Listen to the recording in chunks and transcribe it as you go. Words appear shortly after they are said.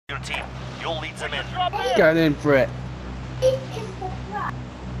Your team. You'll lead them in. Going in for it.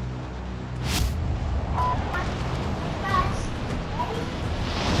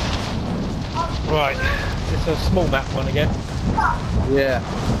 Right, it's a small map one again. Yeah.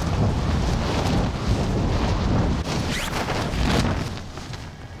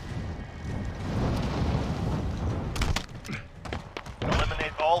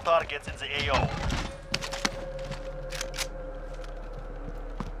 Eliminate all targets in the AO.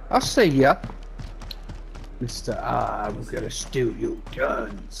 I see ya, Mr. I'm gonna steal your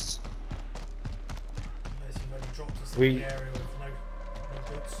guns. We.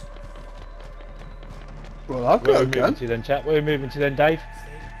 Well, I've got a gun. To then, chat. We're moving to then, Dave.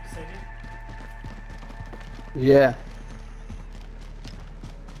 Yeah.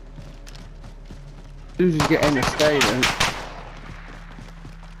 As soon as you get in the stadium,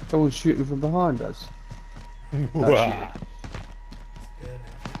 someone's shooting from behind us.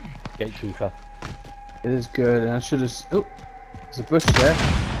 Gatekeeper. It is good, and I should have. Oh, there's a bush there.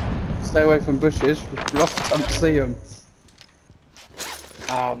 Stay away from bushes. Lost time to see them.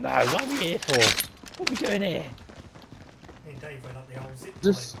 Oh no! What are we here for? What are we doing here? Me and Dave went up the old zip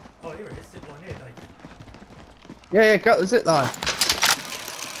Just. line. Oh, here it is, zip line here, Dave. Yeah, got the zip line.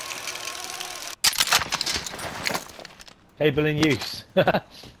 Cable in use. You're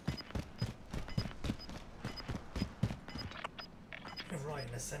right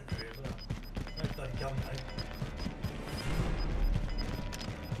in the centre here as well. No bloody gun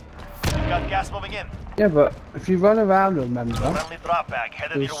though. Got gas moving in. Yeah, but if you run around, remember, Friendly drop bag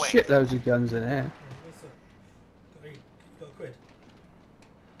headed there's your way. shitloads of guns in here. Got a quid.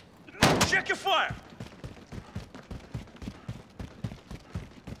 Check your fire.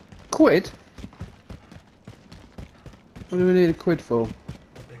 Quid? What do we need a quid for?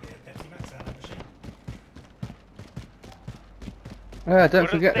 Yeah, don't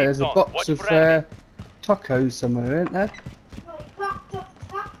forget there's a box of tacos somewhere, isn't there?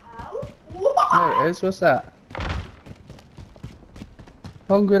 There it is, what's that?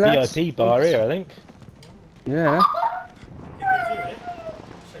 Hungry lads? VIP bar here, I think. Yeah.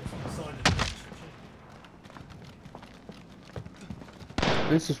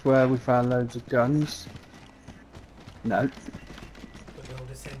 This is where we found loads of guns. No. Got the old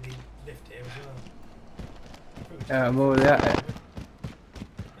ascending lift here as well. Yeah, I'm already at it.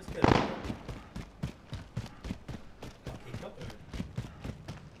 That's good. Can't keep up with it.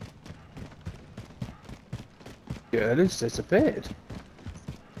 Good, it's disappeared.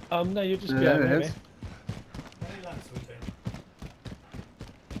 No, you're just There behind it me. is. How many laps are we doing?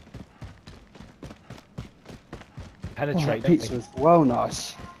 Penetrate. Oh, pizza was well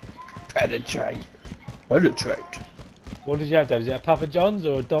nice. Penetrate. Penetrate. What did you have, Dave? Is it a Papa John's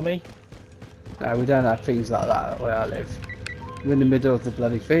or a Dommy? No, we don't have things like that where I live. We're in the middle of the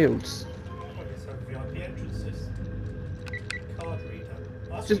bloody fields. Oh, there's some VIP entrances. Card reader.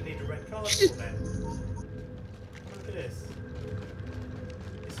 That's Just- what we need a red card for then. Look at this.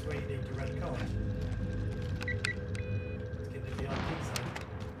 This is where you need the red card. Let's get the VIP zone.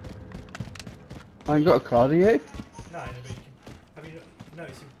 I ain't got a card, have you? No, but you can, have you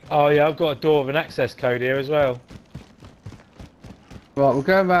noticed? Oh yeah, I've got a door with an access code here as well. Right, we're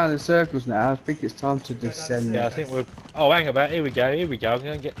going round in circles now. I think it's time to descend. Yeah, I think we're. Oh, hang about. Here we go. Here we go. I'm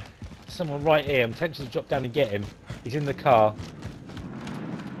going to get someone right here. I'm tempted to drop down and get him. He's in the car.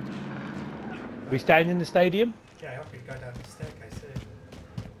 We staying in the stadium? Yeah, I could go down the staircase here.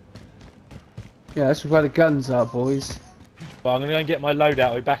 Yeah, that's where the guns are, boys. But I'm going to go and get my loadout.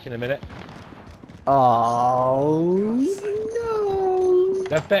 I'll be back in a minute. Oh no!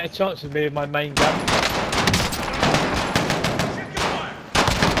 They have better chance of me with my main gun.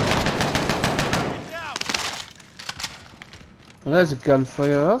 Well, there's a gun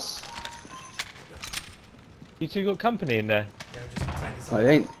for us. You two got company in there? Yeah, we'll just take this I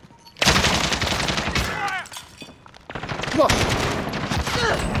ain't. What?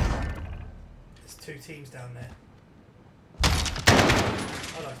 There's two teams down there.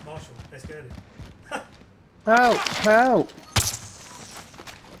 Oh no, it's Marshall. Let's go. Help! Help!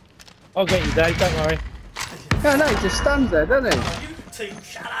 I'll get you, Dave. Don't worry. No, no, he just stands there, doesn't he? You team,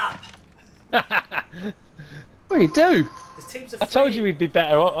 shut up! What do you do? There's teams of I told you we'd be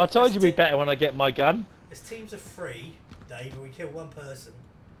better. I told you we'd be better when I get my gun. There's teams of 3, Dave, and we kill one person.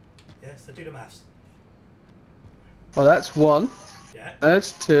 Yeah, so do the maths. Well, that's one. Yeah.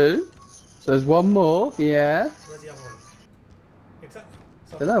 That's two. So there's one more. Yeah. Where's the other one? Exactly.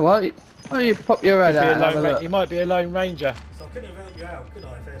 So, Don't know. Why don't you pop your head out and have a look? He might be a lone ranger. so I couldn't have helped you out, could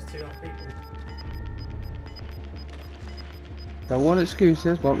I, if there's 2 other people? Don't want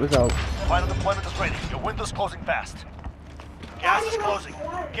excuses. Want results. Final deployment is ready. Your window's closing fast. Gas is closing.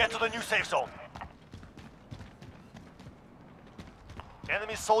 Get to the new safe zone.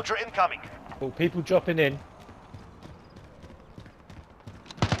 Enemy soldier incoming. Oh, people dropping in.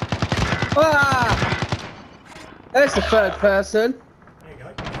 Ah! There's the third person. There you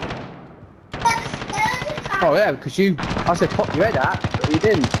go. Oh yeah, because I said pop your head out, but you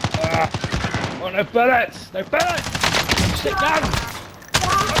didn't. Oh, no bullets! No bullets! Sit down!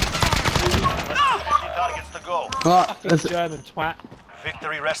 50 targets to go. Right, there's German twat.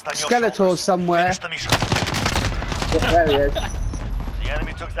 Victory rests on your Skeletor shoulders. somewhere. Finish the mission. There he is. The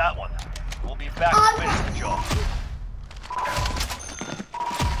enemy took that one. We'll be back to finish the job.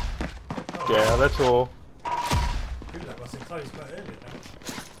 Yeah, that's all. Ooh, that was close quite early now.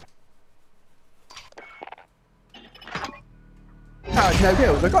 Oh, no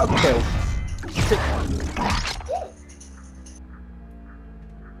kills. I got a kill.